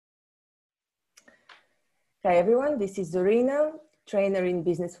Hi everyone, this is Zorina, trainer in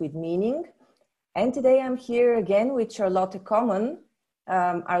Business with Meaning. And today I'm here again with Charlotte Common,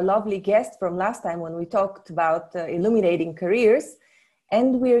 our lovely guest from last time when we talked about illuminating careers.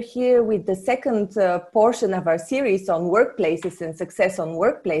 And we're here with the second portion of our series on workplaces and success on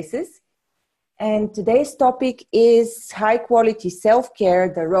workplaces. And today's topic is high quality self-care,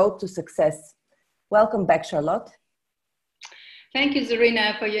 the road to success. Welcome back, Charlotte. Thank you,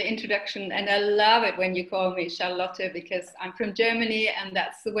 Zorina, for your introduction. And I love it when you call me Charlotte because I'm from Germany and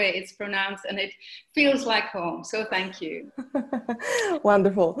that's the way it's pronounced and it feels like home. So thank you.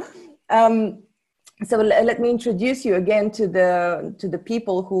 Wonderful. So let me introduce you again to the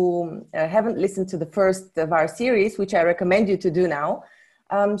people who haven't listened to the first of our series, which I recommend you to do now.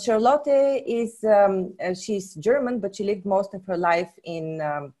 Charlotte is, she's German, but she lived most of her life in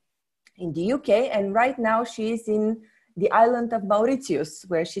the UK. And right now she's in the island of Mauritius,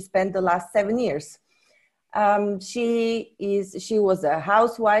 where she spent the last 7 years. She was a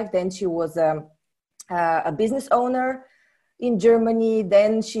housewife, then she was a business owner in Germany,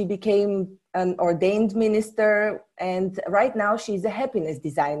 then she became an ordained minister, and right now she's a happiness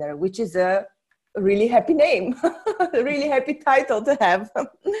designer, which is a really happy name, a really happy title to have.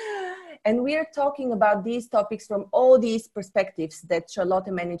 And we are talking about these topics from all these perspectives that Charlotte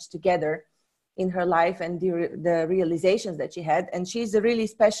managed to gather in her life and the realizations that she had. And she's a really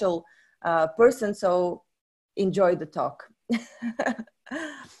special person, so enjoy the talk.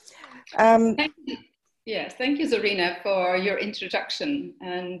 Yes, thank you, Zorina, for your introduction.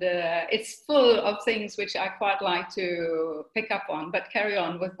 And it's full of things which I quite like to pick up on, but carry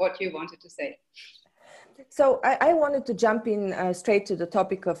on with what you wanted to say. So I wanted to jump in straight to the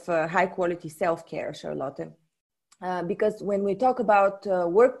topic of high quality self-care, Charlotte. Because when we talk about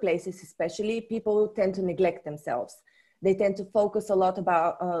workplaces, especially, people tend to neglect themselves. They tend to focus a lot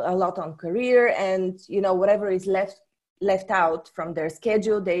on career, and whatever is left out from their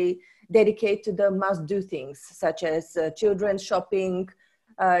schedule, they dedicate to the must-do things, such as children, shopping,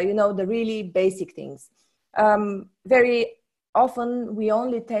 the really basic things. Very often, we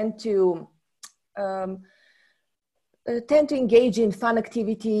only tend to engage in fun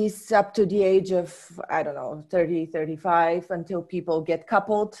activities up to the age of, 30, 35, until people get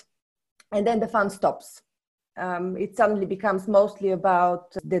coupled, and then the fun stops. It suddenly becomes mostly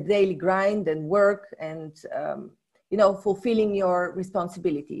about the daily grind and work and, fulfilling your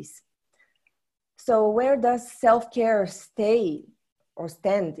responsibilities. So where does self-care stay or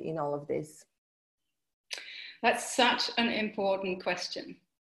stand in all of this? That's such an important question.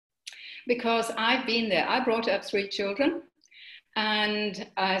 Because I've been there. I brought up 3 children. And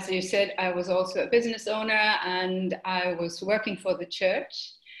as you said, I was also a business owner and I was working for the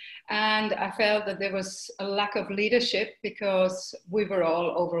church. And I felt that there was a lack of leadership because we were all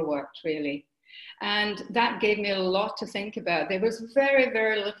overworked, really. And that gave me a lot to think about. There was very,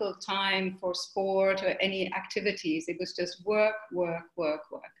 very little time for sport or any activities. It was just work, work, work,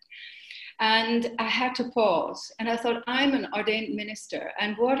 work. And I had to pause. And I thought, I'm an ordained minister.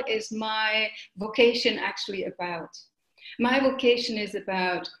 And what is my vocation actually about? My vocation is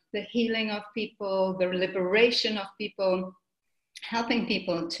about the healing of people, the liberation of people, helping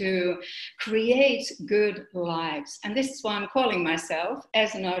people to create good lives. And this is why I'm calling myself,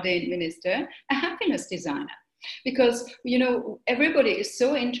 as an ordained minister, a happiness designer. Because, everybody is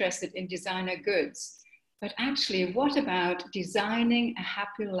so interested in designer goods. But actually, what about designing a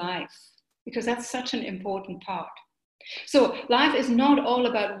happy life? Because that's such an important part. So life is not all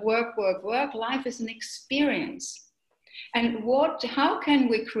about work, work, work. Life is an experience. And how can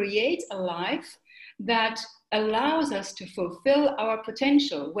we create a life that allows us to fulfill our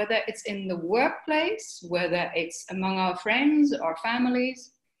potential, whether it's in the workplace, whether it's among our friends or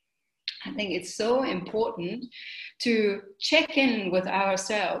families? I think it's so important to check in with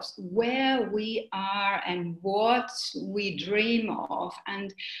ourselves where we are and what we dream of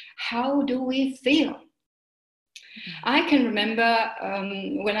and how do we feel. I can remember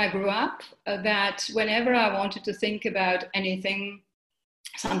when I grew up that whenever I wanted to think about anything,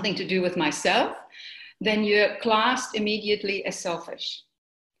 something to do with myself, then you're classed immediately as selfish.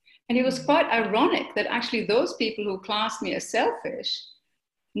 And it was quite ironic that actually those people who classed me as selfish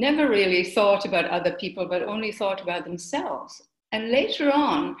never really thought about other people, but only thought about themselves. And later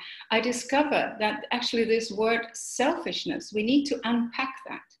on, I discovered that actually this word selfishness, we need to unpack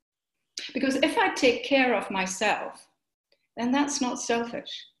that. Because if I take care of myself, then that's not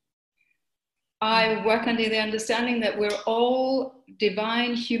selfish. I work under the understanding that we're all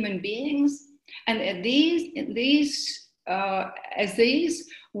divine human beings, and these as these,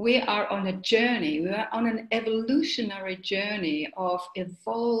 we are on a journey. We are on an evolutionary journey of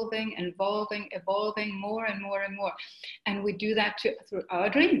evolving more and more and more. And we do that through our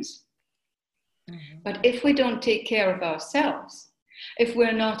dreams. Mm-hmm. But if we don't take care of ourselves, if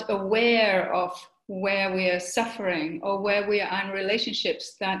we're not aware of where we are suffering or where we are in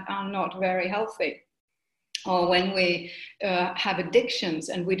relationships that are not very healthy, or when we have addictions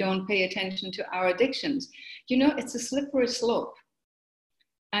and we don't pay attention to our addictions, it's a slippery slope.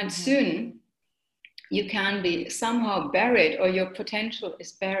 And mm-hmm. soon you can be somehow buried, or your potential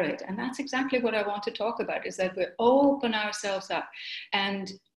is buried. And that's exactly what I want to talk about, is that we open ourselves up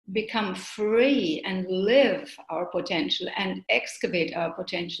and become free and live our potential and excavate our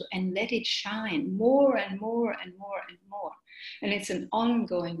potential and let it shine more and more and more and more. And it's an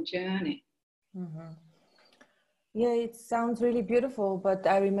ongoing journey. Mm-hmm. Yeah, it sounds really beautiful. But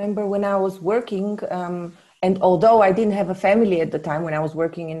I remember when I was working, and although I didn't have a family at the time when I was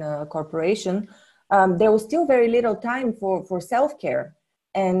working in a corporation, there was still very little time for self-care.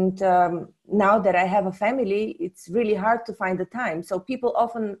 And now that I have a family, it's really hard to find the time. So people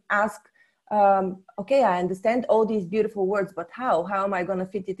often ask, okay, I understand all these beautiful words, but how? How am I going to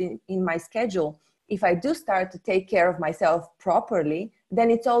fit it in my schedule? If I do start to take care of myself properly, then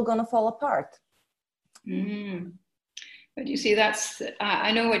it's all going to fall apart. Mm. But you see,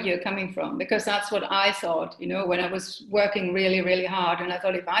 I know what you're coming from, because that's what I thought, when I was working really, really hard. And I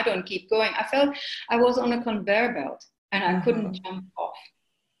thought, if I don't keep going, I felt I was on a conveyor belt and I couldn't jump off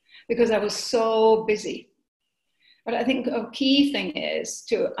because I was so busy. But I think a key thing is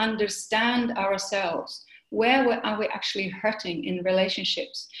to understand ourselves. Where are we actually hurting in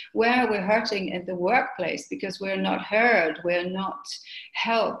relationships? Where are we hurting in the workplace because we're not heard, we're not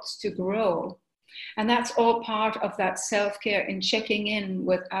helped to grow? And that's all part of that self-care and checking in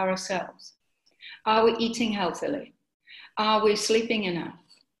with ourselves. Are we eating healthily? Are we sleeping enough?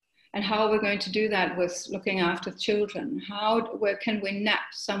 And how are we going to do that with looking after children? Where can we nap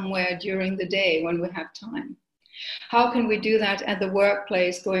somewhere during the day when we have time? How can we do that at the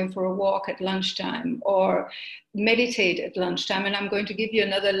workplace, going for a walk at lunchtime or meditate at lunchtime? And I'm going to give you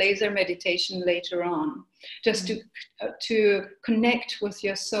another laser meditation later on, just to connect with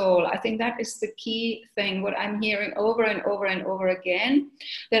your soul. I think that is the key thing, what I'm hearing over and over and over again,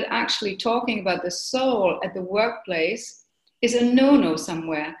 that actually talking about the soul at the workplace is a no-no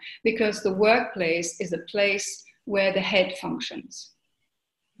somewhere, because the workplace is a place where the head functions.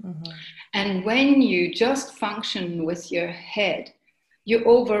 Mm-hmm. And when you just function with your head, you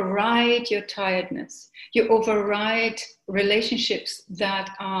override your tiredness. You override relationships that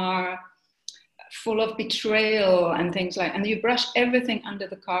are full of betrayal and things like that. And you brush everything under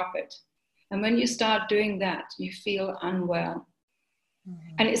the carpet. And when you start doing that, you feel unwell.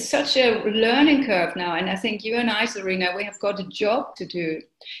 Mm-hmm. And it's such a learning curve now. And I think you and I, Zarina, we have got a job to do,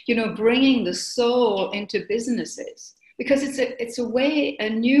 bringing the soul into businesses. Because it's a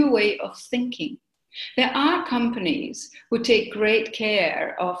new way of thinking. There are companies who take great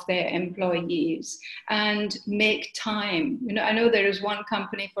care of their employees and make time. I know there is one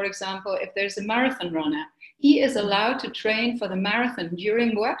company, for example, if there's a marathon runner, he is allowed to train for the marathon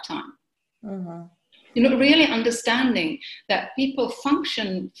during work time. Mm-hmm. Really understanding that people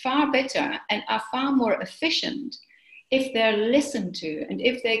function far better and are far more efficient if they're listened to and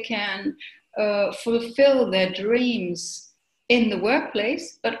if they can fulfill their dreams in the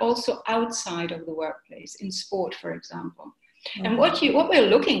workplace, but also outside of the workplace, in sport, for example. Mm-hmm. And what we're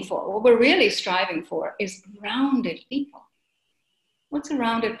looking for, what we're really striving for, is rounded people. What's a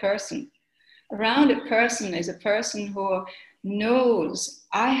rounded person? A rounded person is a person who knows,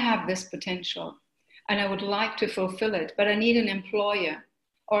 I have this potential and I would like to fulfill it, but I need an employer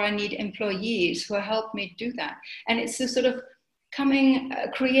or I need employees who help me do that. And it's a sort of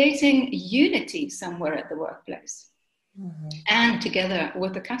creating unity somewhere at the workplace. Mm-hmm. And together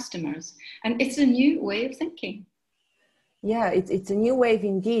with the customers. And it's a new way of thinking. Yeah, it's a new wave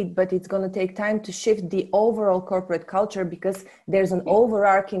indeed, but it's going to take time to shift the overall corporate culture, because there's an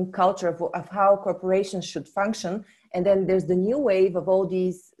overarching culture of how corporations should function. And then there's the new wave of all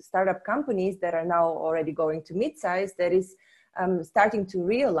these startup companies that are now already going to mid-size, that is starting to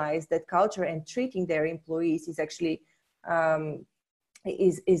realize that culture and treating their employees is actually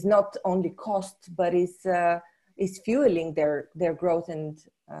is not only cost, but is fueling their growth and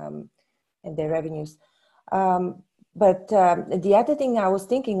their revenues. But the other thing I was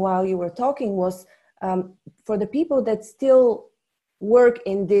thinking while you were talking was, for the people that still work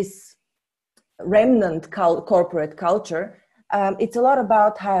in this remnant corporate culture, it's a lot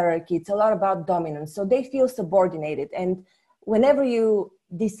about hierarchy, it's a lot about dominance. So they feel subordinated. And whenever you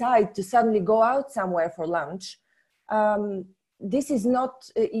decide to suddenly go out somewhere for lunch, this is not,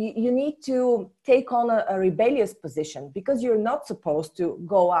 you need to take on a rebellious position, because you're not supposed to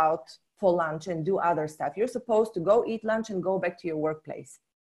go out for lunch and do other stuff. You're supposed to go eat lunch and go back to your workplace.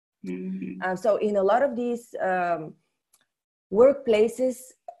 Mm-hmm. So in a lot of these workplaces,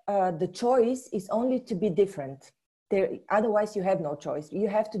 the choice is only to be different. Otherwise, you have no choice. You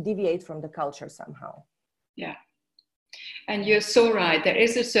have to deviate from the culture somehow. Yeah. And you're so right. There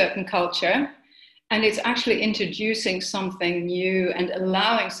is a certain culture, and it's actually introducing something new and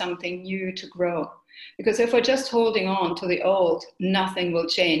allowing something new to grow. Because if we're just holding on to the old, nothing will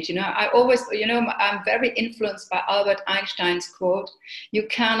change. You know, I always, you know, I'm very influenced by Albert Einstein's quote, "You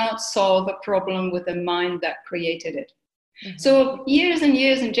cannot solve a problem with the mind that created it." Mm-hmm. So years and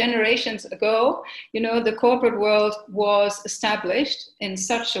years and generations ago, you know, the corporate world was established in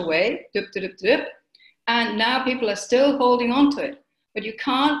such a way, and now people are still holding on to it. But you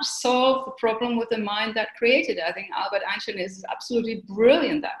can't solve the problem with the mind that created it. I think Albert Einstein is absolutely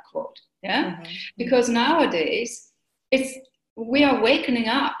brilliant, that quote. Yeah, mm-hmm. Because nowadays we are wakening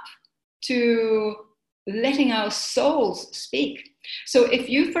up to letting our souls speak. So if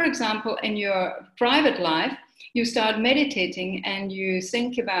you, for example, in your private life, you start meditating and you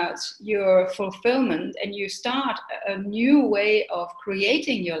think about your fulfillment and you start a new way of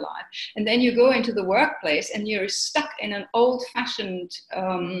creating your life, and then you go into the workplace and you're stuck in an old-fashioned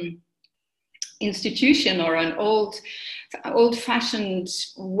institution or an old-fashioned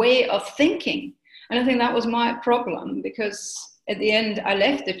way of thinking. And I think that was my problem, because at the end I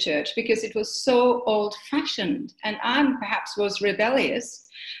left the church because it was so old-fashioned, and I perhaps was rebellious,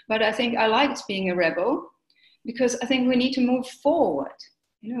 but I think I liked being a rebel, because I think we need to move forward.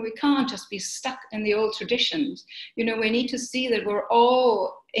 You know, we can't just be stuck in the old traditions. You know, we need to see that we're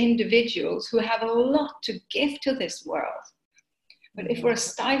all individuals who have a lot to give to this world. But if we're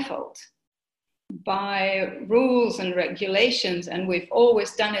stifled by rules and regulations, and we've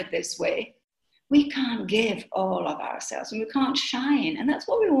always done it this way, we can't give all of ourselves, and we can't shine. And that's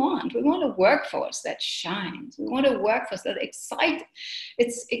what we want. We want a workforce that shines. We want a workforce that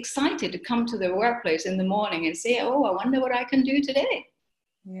it's excited to come to the workplace in the morning and say, oh, I wonder what I can do today.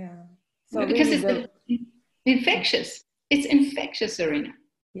 Yeah. So because really it's infectious. It's infectious, Zarina.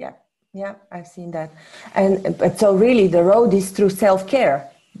 Yeah. Yeah, I've seen that. But so really the road is through self-care.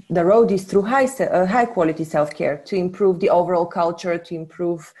 The road is through high quality self-care to improve the overall culture, to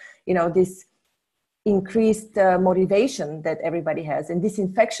improve, you know, this increased motivation that everybody has, and this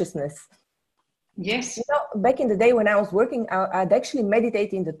infectiousness. Yes. You know, back in the day when I was working, I'd actually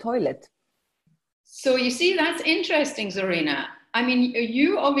meditate in the toilet. So you see, that's interesting, Zarina. I mean,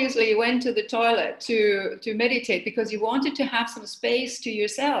 you obviously went to the toilet to meditate because you wanted to have some space to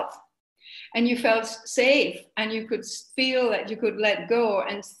yourself, and you felt safe, and you could feel that you could let go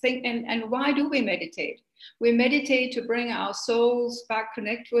and think. And why do we meditate? We meditate to bring our souls back,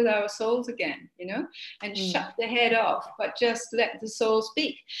 connect with our souls again, you know, and shut the head off, but just let the soul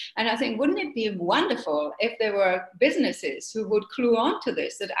speak. And I think, wouldn't it be wonderful if there were businesses who would clue on to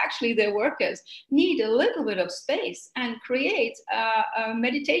this, that actually their workers need a little bit of space, and create a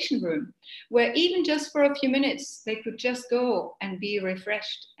meditation room where even just for a few minutes, they could just go and be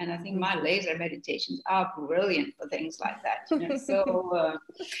refreshed. And I think my laser meditations are brilliant for things like that. You know? So,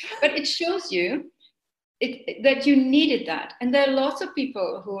 but it shows you that you needed that. And there are lots of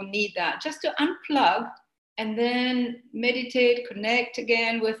people who need that, just to unplug and then meditate, connect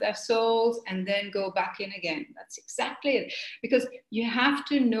again with their souls, and then go back in again. That's exactly it. Because you have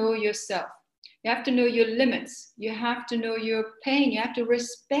to know yourself. You have to know your limits. You have to know your pain. You have to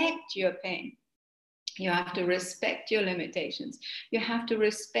respect your pain. You have to respect your limitations. You have to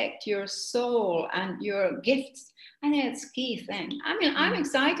respect your soul and your gifts. I think that's a key thing. I mean, I'm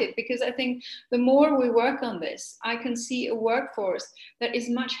excited because I think the more we work on this, I can see a workforce that is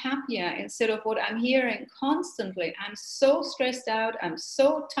much happier, instead of what I'm hearing constantly. I'm so stressed out. I'm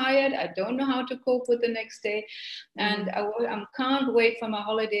so tired. I don't know how to cope with the next day. And I can't wait for my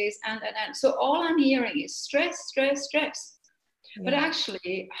holidays. And so all I'm hearing is stress, stress, stress. Yeah. But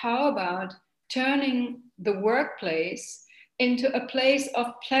actually, how about turning the workplace into a place of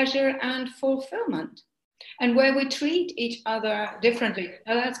pleasure and fulfillment, and where we treat each other differently?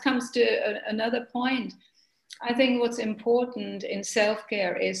 Now that comes to another point. I think what's important in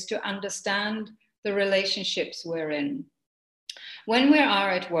self-care is to understand the relationships we're in. When we are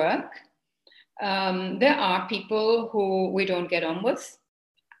at work, there are people who we don't get on with.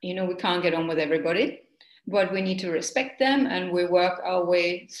 You know, we can't get on with everybody, but we need to respect them, and we work our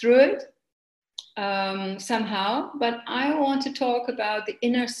way through it. Somehow, but I want to talk about the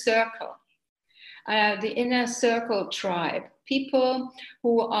inner circle tribe, people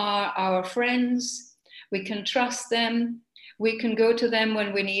who are our friends, We can trust them. We can go to them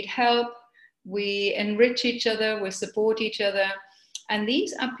when we need help. We enrich each other. We support each other. And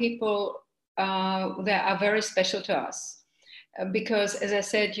these are people that are very special to us because, as I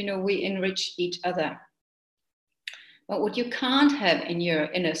said, you know, we enrich each other. But what you can't have in your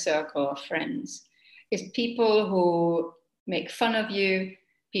inner circle of friends is people who make fun of you,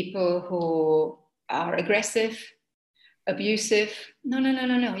 people who are aggressive, abusive. No, no, no,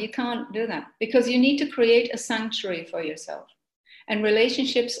 no, no. You can't do that because you need to create a sanctuary for yourself. And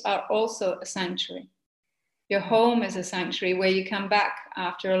relationships are also a sanctuary. Your home is a sanctuary where you come back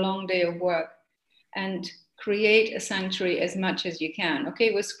after a long day of work and create a sanctuary as much as you can.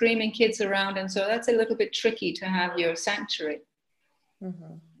 Okay, we're screaming kids around, and so that's a little bit tricky to have your sanctuary.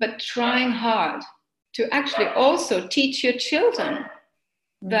 Mm-hmm. But trying hard to actually also teach your children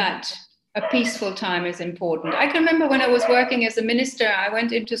that a peaceful time is important. I can remember when I was working as a minister, I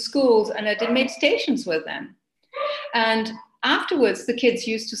went into schools and I did meditations with them. And afterwards, the kids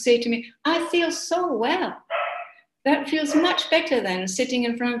used to say to me, I feel so well. That feels much better than sitting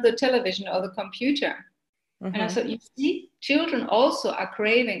in front of the television or the computer. Mm-hmm. And I thought, you see, children also are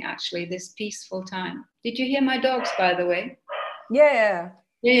craving actually this peaceful time. Did you hear my dogs, by the way? Yeah.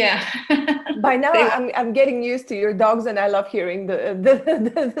 Yeah. By now, I'm getting used to your dogs, and I love hearing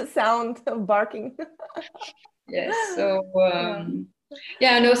the sound of barking. Yes. So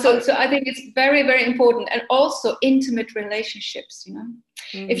So I think it's very, very important, and also intimate relationships. You know,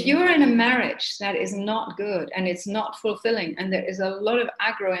 if you are in a marriage that is not good and it's not fulfilling, and there is a lot of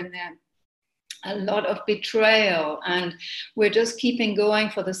aggro in there, a lot of betrayal, and we're just keeping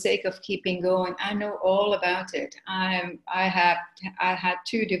going for the sake of keeping going. I know all about it. I had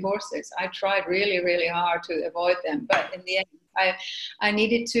 2 divorces. I tried really, really hard to avoid them, but in the end, I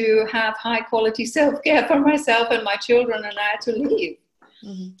needed to have high quality self-care for myself and my children, and I had to leave.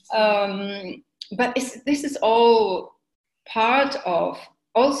 But this is all part of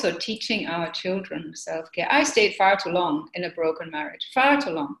also teaching our children self-care. I stayed far too long in a broken marriage, far too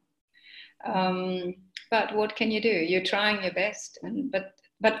long. But what can you do? You're trying your best,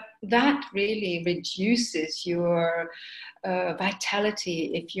 but that really reduces your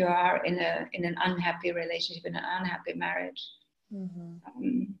vitality if you are in an unhappy relationship, in an unhappy marriage.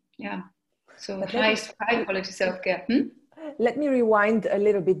 So high quality self-care. Let me rewind a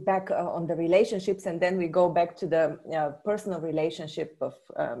little bit back on the relationships, and then we go back to the personal relationship of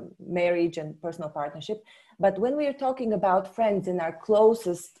marriage and personal partnership. But when we are talking about friends in our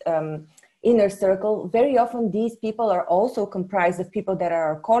closest inner circle, very often these people are also comprised of people that are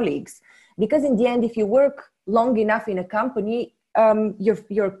our colleagues. Because in the end, if you work long enough in a company,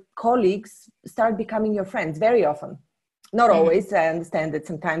 your colleagues start becoming your friends very often. Not always. I understand that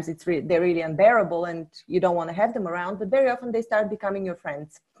sometimes they're really unbearable and you don't want to have them around, but very often they start becoming your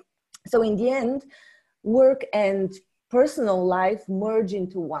friends. So in the end, work and personal life merge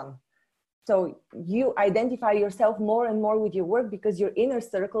into one. So you identify yourself more and more with your work because your inner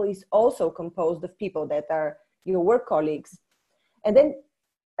circle is also composed of people that are your work colleagues. And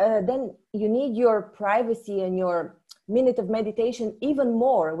then you need your privacy and your minute of meditation even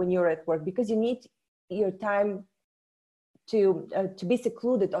more when you're at work, because you need your time to be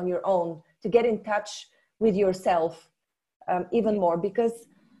secluded on your own, to get in touch with yourself even more, because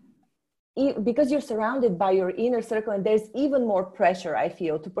you're surrounded by your inner circle, and there's even more pressure, I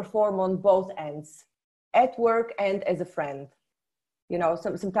feel, to perform on both ends, at work and as a friend. You know,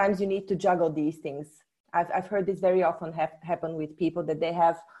 sometimes you need to juggle these things. I've heard this very often happen with people, that they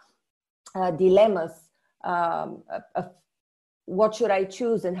have dilemmas of what should I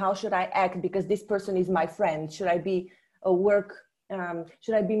choose and how should I act, because this person is my friend. Should I be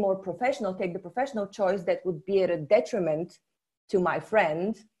should I be more professional, take the professional choice that would be at a detriment to my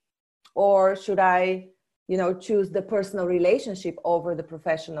friend, or should I, choose the personal relationship over the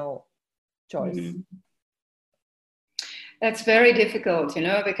professional choice? That's very difficult,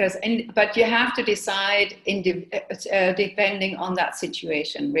 because, but you have to decide depending on that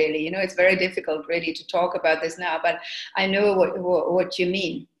situation, really. It's very difficult really to talk about this now, but I know what you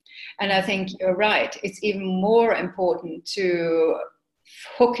mean. And I think you're right. It's even more important to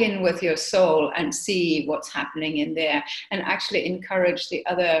hook in with your soul and see what's happening in there, and actually encourage the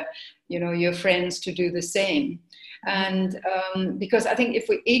other, your friends to do the same. And because I think if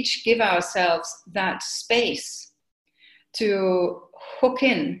we each give ourselves that space to hook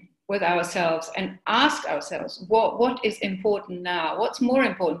in with ourselves and ask ourselves, what is important now? What's more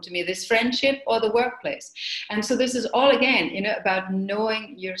important to me, this friendship or the workplace? And so this is all, again, about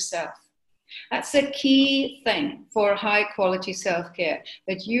knowing yourself. That's a key thing for high quality self-care,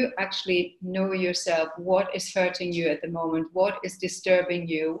 that you actually know yourself, what is hurting you at the moment, what is disturbing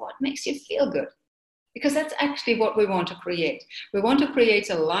you, what makes you feel good. Because that's actually what we want to create. We want to create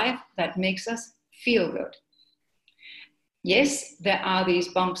a life that makes us feel good. Yes, there are these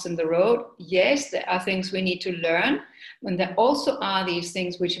bumps in the road. Yes, there are things we need to learn. And there also are these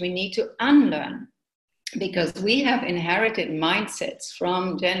things which we need to unlearn, because we have inherited mindsets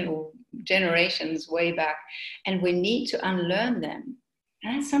from generations way back, and we need to unlearn them.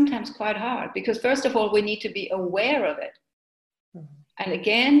 And that's sometimes quite hard, because first of all, we need to be aware of it. And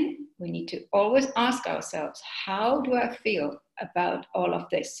again, we need to always ask ourselves, how do I feel about all of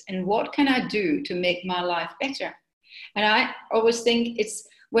this? And what can I do to make my life better? And I always think it's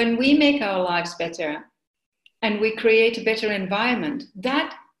when we make our lives better and we create a better environment,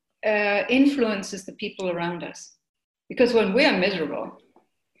 that influences the people around us. Because when we are miserable,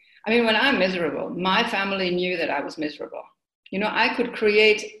 I mean, when I'm miserable, my family knew that I was miserable. You know, I could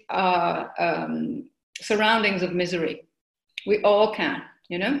create surroundings of misery. We all can,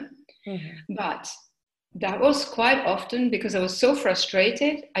 you know? Mm-hmm. But that was quite often because I was so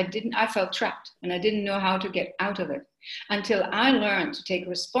frustrated, I felt trapped and I didn't know how to get out of it until I learned to take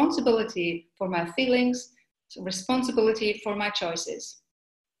responsibility for my feelings, responsibility for my choices.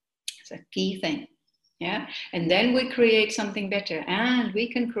 It's a key thing. Yeah. And then we create something better, and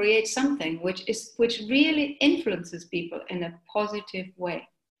we can create something which really influences people in a positive way.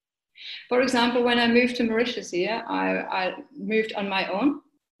 For example, when I moved to Mauritius here, I moved on my own.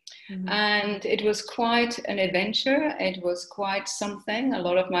 Mm-hmm. And it was quite an adventure. It was quite something. A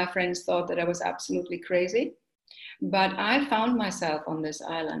lot of my friends thought that I was absolutely crazy. But I found myself on this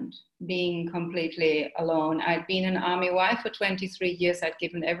island being completely alone. I'd been an army wife for 23 years. I'd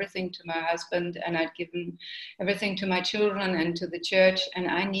given everything to my husband, and I'd given everything to my children and to the church. And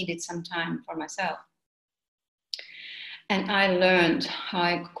I needed some time for myself. And I learned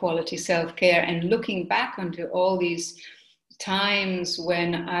high quality self-care. And looking back onto all these times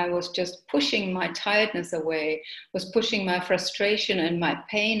when I was just pushing my tiredness away, was pushing my frustration and my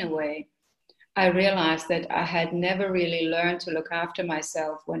pain away, I realized that I had never really learned to look after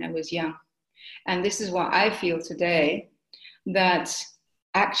myself when I was young. And this is why I feel today that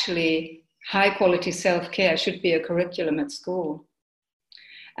actually high quality self-care should be a curriculum at school.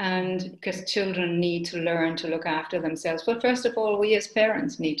 And because children need to learn to look after themselves. But first of all, we as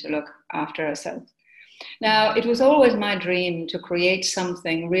parents need to look after ourselves. Now, it was always my dream to create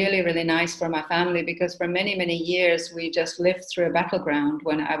something really, really nice for my family, because for many, many years, we just lived through a battleground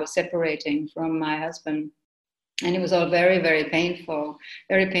when I was separating from my husband. And it was all very, very painful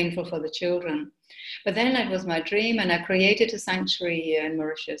for the children. But then it was my dream, and I created a sanctuary here in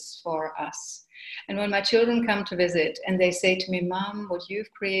Mauritius for us. And when my children come to visit and they say to me, "Mom, what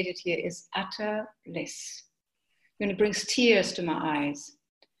you've created here is utter bliss." And it brings tears to my eyes.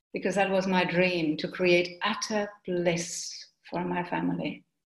 Because that was my dream, to create utter bliss for my family.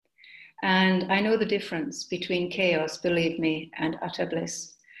 And I know the difference between chaos, believe me, and utter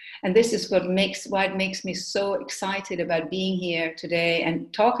bliss. And this is why it makes me so excited about being here today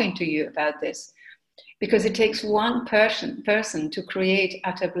and talking to you about this. Because it takes one person to create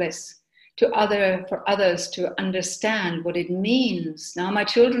utter bliss, for others to understand what it means. Now my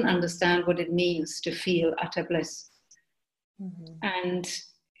children understand what it means to feel utter bliss. Mm-hmm. And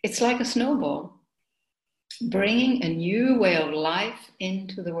it's like a snowball, bringing a new way of life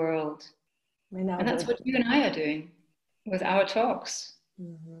into the world. And that's what you and I are doing with our talks.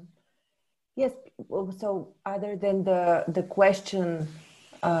 Mm-hmm. Yes, so other than the question,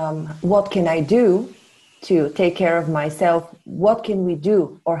 what can I do to take care of myself? What can we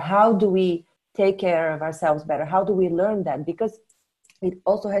do? Or how do we take care of ourselves better? How do we learn that? Because it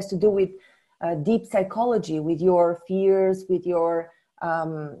also has to do with deep psychology, with your fears, with your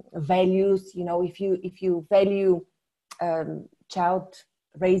values. You know, if you value child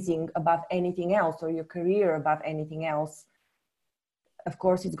raising above anything else, or your career above anything else, of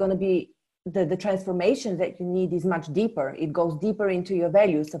course it's going to be the transformation that you need is much deeper. It goes deeper into your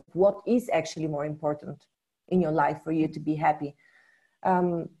values of what is actually more important in your life for you to be happy.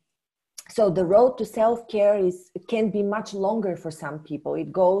 So the road to self-care can be much longer for some people.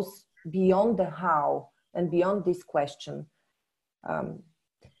 It goes beyond the how and beyond this question.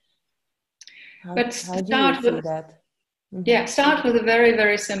 But start with that. Mm-hmm. Yeah, start with a very,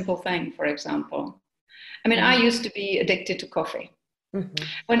 very simple thing, for example. I mean, I used to be addicted to coffee. Mm-hmm.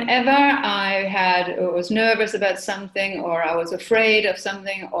 Whenever I was nervous about something, or I was afraid of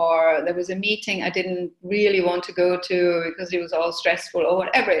something, or there was a meeting I didn't really want to go to because it was all stressful, or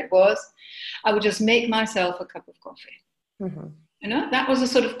whatever it was, I would just make myself a cup of coffee. Mm-hmm. You know, that was a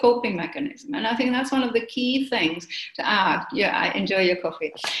sort of coping mechanism. And I think that's one of the key things to add. Yeah, I enjoy your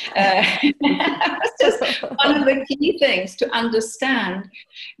coffee. It's just one of the key things to understand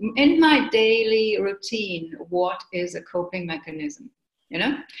in my daily routine, what is a coping mechanism, you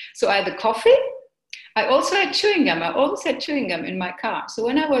know? So I had the coffee. I also had chewing gum. I always had chewing gum in my car. So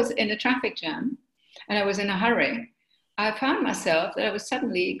when I was in a traffic jam and I was in a hurry, I found myself that I was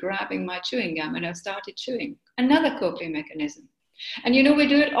suddenly grabbing my chewing gum and I started chewing. Another coping mechanism. And you know, we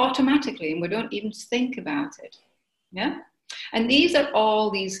do it automatically and we don't even think about it. Yeah. And these are all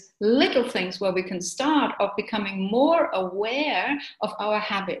these little things where we can start of becoming more aware of our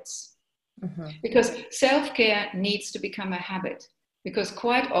habits. Mm-hmm. Because self-care needs to become a habit. Because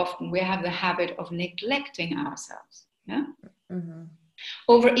quite often we have the habit of neglecting ourselves. Yeah. Mm-hmm.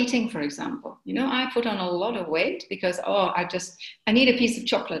 Overeating, for example. You know, I put on a lot of weight because, I need a piece of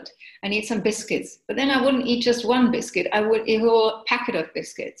chocolate. I need some biscuits. But then I wouldn't eat just one biscuit. I would eat a whole packet of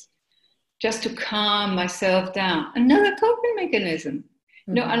biscuits just to calm myself down. Another coping mechanism.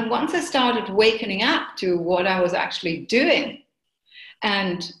 Mm-hmm. You know, and once I started waking up to what I was actually doing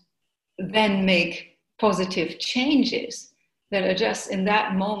and then make positive changes that are just in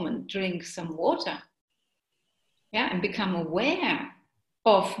that moment, drink some water. Yeah, and become aware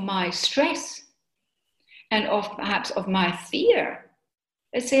of my stress and of perhaps of my fear.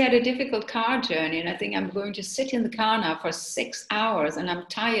 Let's say I had a difficult car journey and I think I'm going to sit in the car now for 6 hours and I'm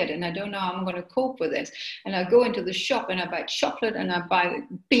tired and I don't know how I'm going to cope with this. And I go into the shop and I buy chocolate and I buy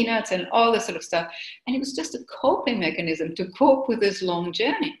peanuts and all this sort of stuff. And it was just a coping mechanism to cope with this long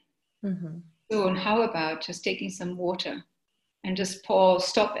journey. Mm-hmm. So, and how about just taking some water and just pause,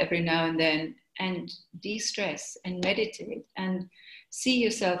 stop every now and then and de-stress and meditate and see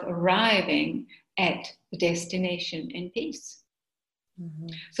yourself arriving at the destination in peace. Mm-hmm.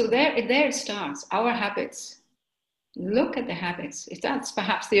 So there it starts. Our habits. Look at the habits. If that's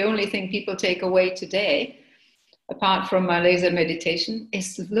perhaps the only thing people take away today, apart from my laser meditation,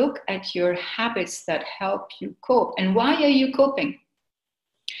 is to look at your habits that help you cope. And why are you coping?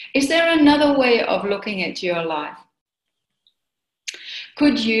 Is there another way of looking at your life?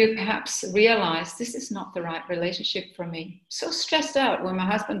 Could you perhaps realize this is not the right relationship for me? So stressed out when my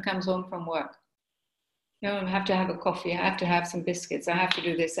husband comes home from work. You know, I have to have a coffee. I have to have some biscuits. I have to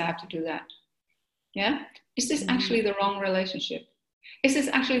do this. I have to do that. Yeah? Is this actually the wrong relationship? Is this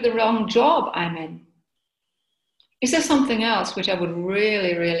actually the wrong job I'm in? Is there something else which I would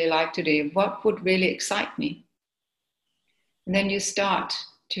really, really like to do? What would really excite me? And then you start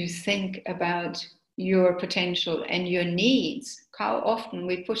to think about your potential and your needs. How often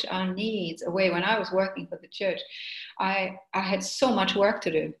we push our needs away. When I was working for the church, I had so much work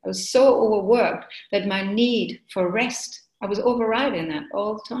to do. I was so overworked that my need for rest, I was overriding that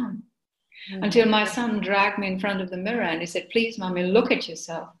all the time. Mm-hmm. Until my son dragged me in front of the mirror and he said, please, mommy, look at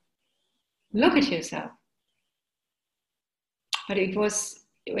yourself. Look at yourself. But it was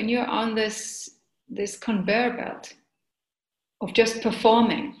when you're on this conveyor belt of just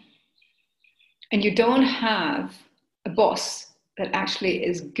performing, and you don't have a boss that actually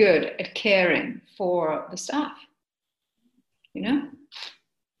is good at caring for the staff, you know?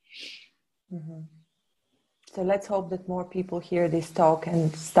 Mm-hmm. So let's hope that more people hear this talk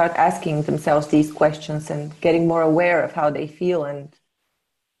and start asking themselves these questions and getting more aware of how they feel and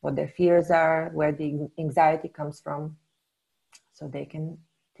what their fears are, where the anxiety comes from, so they can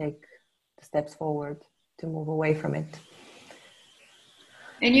take the steps forward to move away from it.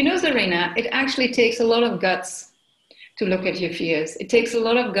 And you know, Zarina, it actually takes a lot of guts to look at your fears. It takes a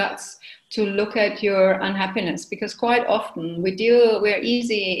lot of guts to look at your unhappiness, because quite often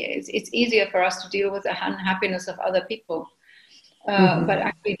it's easier for us to deal with the unhappiness of other people. But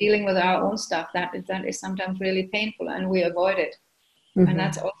actually dealing with our own stuff, that is sometimes really painful and we avoid it. Mm-hmm. And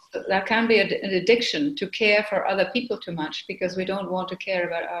that can be an addiction to care for other people too much because we don't want to care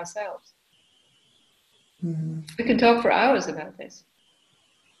about ourselves. Mm-hmm. We can talk for hours about this.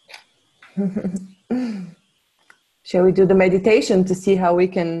 Shall we do the meditation to see how we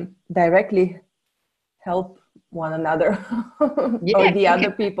can directly help one another or the other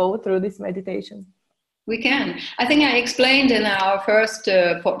people through this meditation? We can. I think I explained in our first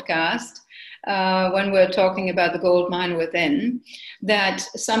podcast when we're talking about the gold mine within, that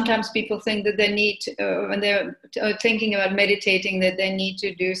sometimes people think that they need to, when they're thinking about meditating, that they need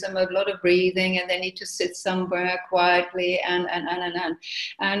to do a lot of breathing and they need to sit somewhere quietly and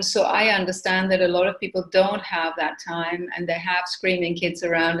so I understand that a lot of people don't have that time and they have screaming kids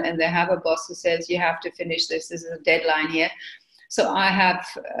around and they have a boss who says you have to finish this is a deadline here. So I have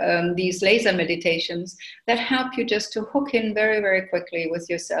these laser meditations that help you just to hook in very, very quickly with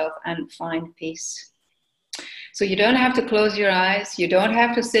yourself and find peace. So you don't have to close your eyes. You don't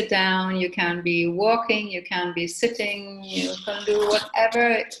have to sit down. You can be walking. You can be sitting. You can do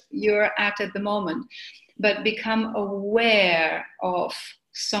whatever you're at the moment. But become aware of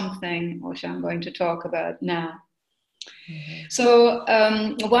something, which I'm going to talk about now. Mm-hmm. So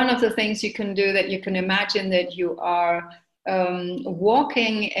one of the things you can do, that you can imagine that you are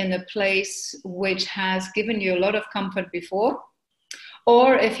walking in a place which has given you a lot of comfort before.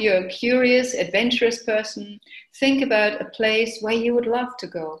 Or if you're a curious, adventurous person, think about a place where you would love to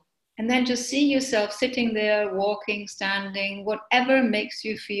go. And then just see yourself sitting there, walking, standing, whatever makes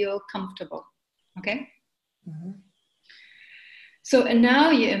you feel comfortable. Okay? Mm-hmm. So, and now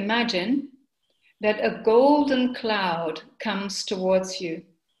you imagine that a golden cloud comes towards you.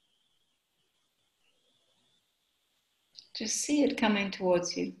 Just see it coming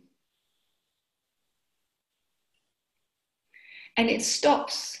towards you. And it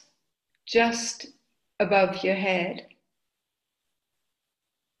stops just above your head.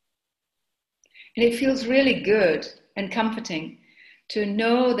 And it feels really good and comforting to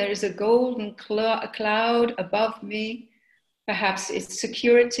know there is a golden cloud above me. Perhaps it's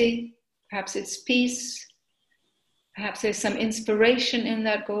security, perhaps it's peace, perhaps there's some inspiration in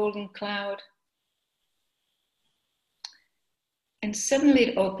that golden cloud. And suddenly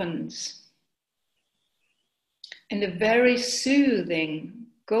it opens. And a very soothing,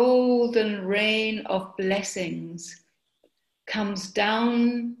 golden rain of blessings comes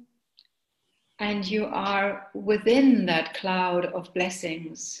down, and you are within that cloud of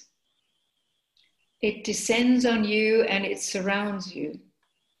blessings. It descends on you and it surrounds you.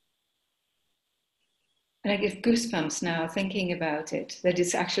 And I get goosebumps now thinking about it, that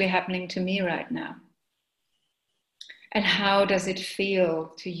it's actually happening to me right now. And how does it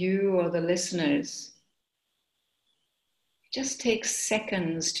feel to you or the listeners? Just take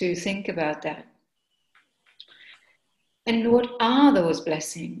seconds to think about that. And what are those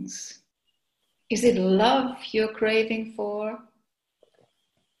blessings? Is it love you're craving for?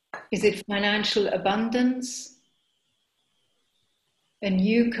 Is it financial abundance? A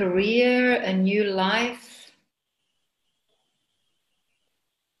new career, a new life?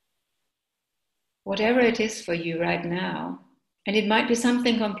 Whatever it is for you right now. And it might be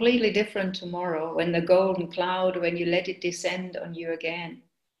something completely different tomorrow, when the golden cloud, when you let it descend on you again.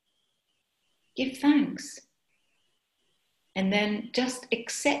 Give thanks. And then just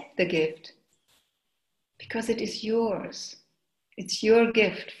accept the gift, because it is yours. It's your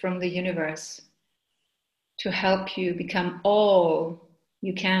gift from the universe to help you become all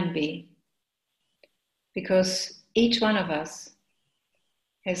you can be. Because each one of us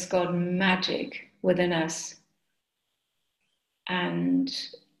has got magic within us. And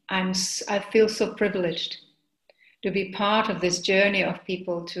I feel so privileged to be part of this journey of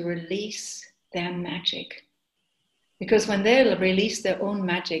people to release their magic. Because when they release their own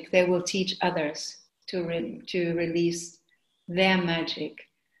magic, they will teach others to release their magic.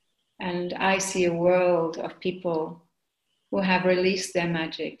 And I see a world of people who have released their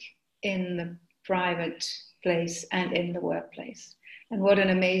magic in the private place and in the workplace. And what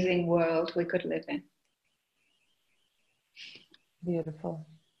an amazing world we could live in. Beautiful.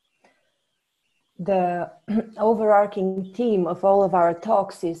 The overarching theme of all of our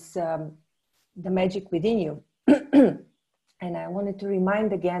talks is the magic within you. And I wanted to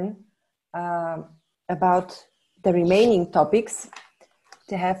remind again about the remaining topics,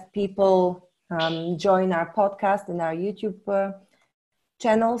 to have people join our podcast and our YouTube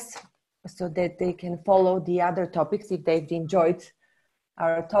channels, so that they can follow the other topics if they've enjoyed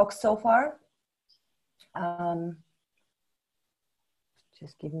our talks so far.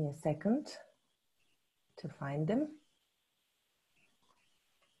 Just give me a second to find them.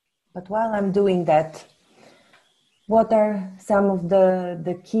 But while I'm doing that, what are some of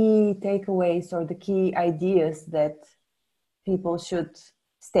the key takeaways or the key ideas that people should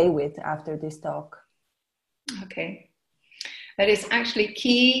stay with after this talk? Okay. That is actually a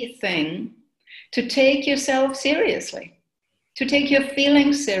key thing, to take yourself seriously, to take your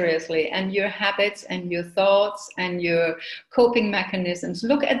feelings seriously, and your habits and your thoughts and your coping mechanisms.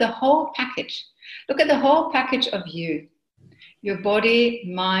 Look at the whole package. Look at the whole package of you, your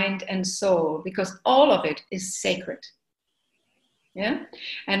body, mind, and soul, because all of it is sacred. Yeah?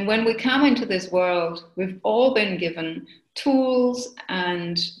 And when we come into this world, we've all been given tools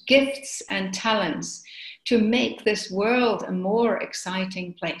and gifts and talents to make this world a more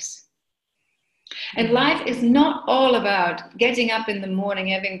exciting place. And life is not all about getting up in the morning,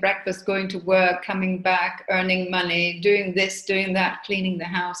 having breakfast, going to work, coming back, earning money, doing this, doing that, cleaning the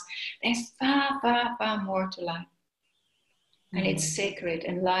house. There's far, far, far more to life. And it's sacred,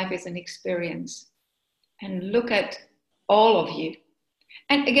 and life is an experience. and look at all of you.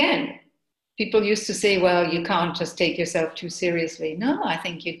 And again, people used to say, well, you can't just take yourself too seriously. No, I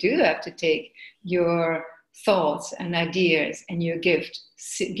think you do have to take your thoughts and ideas and your gift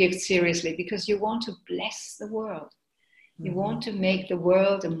seriously, because you want to bless the world. You want to make the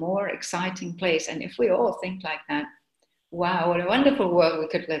world a more exciting place. And if we all think like that, wow, what a wonderful world we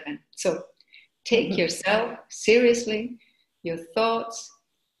could live in. So take yourself seriously, your thoughts,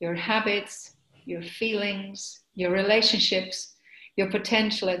 your habits, your feelings, your relationships, your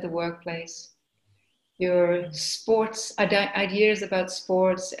potential at the workplace, your sports, ideas about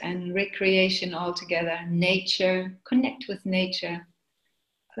sports and recreation altogether, nature, connect with nature.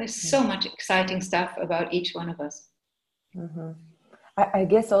 There's so much exciting stuff about each one of us. I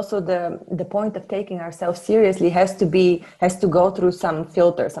guess also the point of taking ourselves seriously has to go through some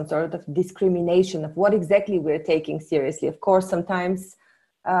filter, some sort of discrimination of what exactly we're taking seriously. Of course, sometimes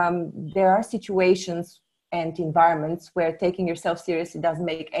there are situations and environments where taking yourself seriously doesn't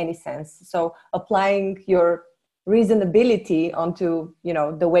make any sense. So applying your reasonability onto,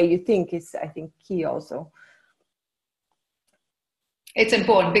 the way you think is, I think, key also. It's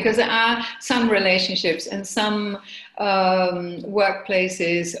important because there are some relationships and some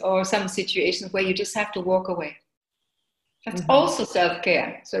workplaces or some situations where you just have to walk away. That's also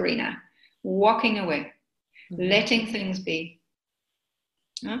self-care, Serena. Walking away, letting things be.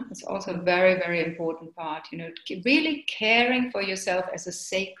 It's also a very, very important part. Really caring for yourself as a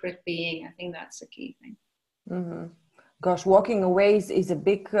sacred being. I think that's the key thing. Gosh, walking away is a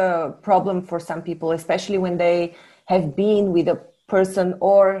big problem for some people, especially when they have been with a person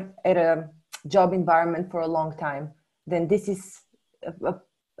or at a job environment for a long time. Then this is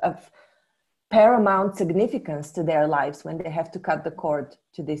of paramount significance to their lives when they have to cut the cord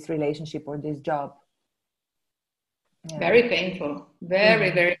to this relationship or this job. Yeah. Very painful,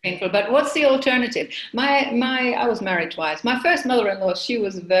 very painful. But what's the alternative? I was married twice. My first mother-in-law, she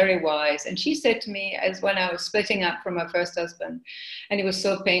was very wise, and she said to me, as when I was splitting up from my first husband, and it was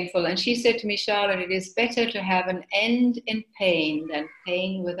so painful, and she said to me, Charlotte, it is better to have an end in pain than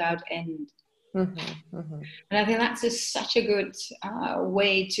pain without end. And I think that's just such a good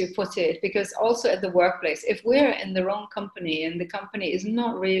way to put it, because also at the workplace, if we're in the wrong company and the company is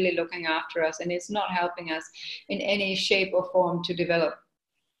not really looking after us and it's not helping us in any shape or form to develop,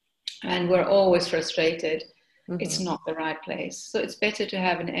 and we're always frustrated, it's not the right place. So it's better to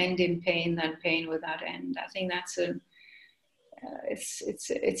have an end in pain than pain without end. I think that's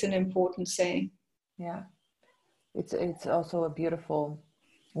it's an important saying. Yeah, it's also a beautiful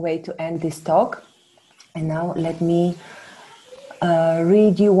way to end this talk. And now let me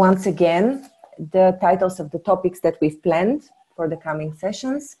read you once again the titles of the topics that we've planned for the coming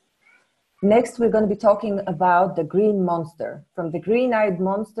sessions. Next, we're going to be talking about the green monster, from the green-eyed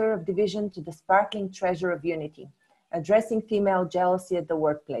monster of division to the sparkling treasure of unity, addressing female jealousy at the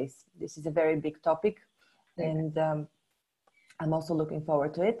workplace. This is a very big topic, and I'm also looking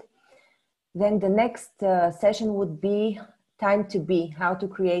forward to it. Then the next session would be Time to Be, how to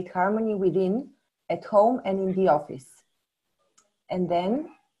create harmony within, at home and in the office. And then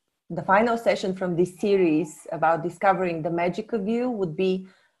the final session from this series about discovering the magic of you would be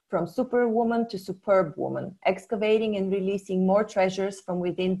From Superwoman to Superb Woman, excavating and releasing more treasures from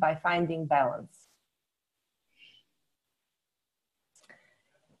within by finding balance.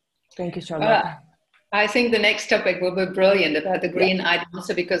 Thank you, Charlotte. I think the next topic will be brilliant about the green-eyed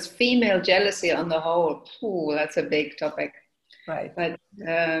monster, because female jealousy on the whole, that's a big topic. Right. But,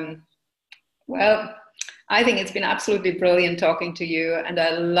 well, I think it's been absolutely brilliant talking to you, and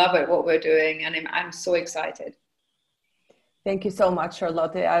I love it, what we're doing, and I'm so excited. Thank you so much,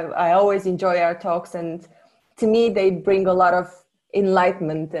 Charlotte. I always enjoy our talks, and to me, they bring a lot of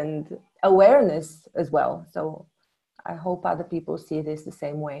enlightenment and awareness as well. So I hope other people see this the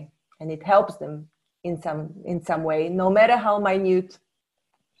same way, and it helps them in some way, no matter how minute,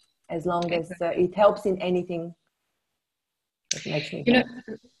 as long as it helps in anything. It makes me happy.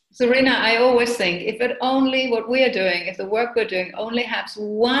 Serena, I always think if what we are doing, if the work we're doing only helps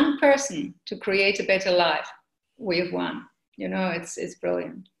one person to create a better life, we've won. It's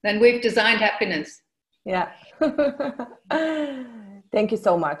brilliant. Then we've designed happiness. Yeah. Thank you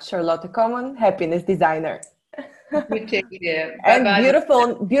so much, Charlotte Common, happiness designer. You take it.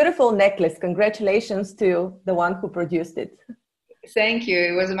 And beautiful necklace. Congratulations to the one who produced it. Thank you.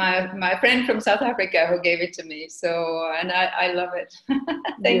 It was my friend from South Africa who gave it to me. So, and I love it.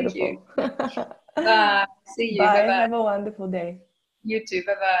 Thank you. Bye. See you. Bye. Bye-bye. Have a wonderful day. You too.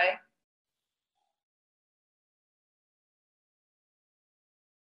 Bye-bye.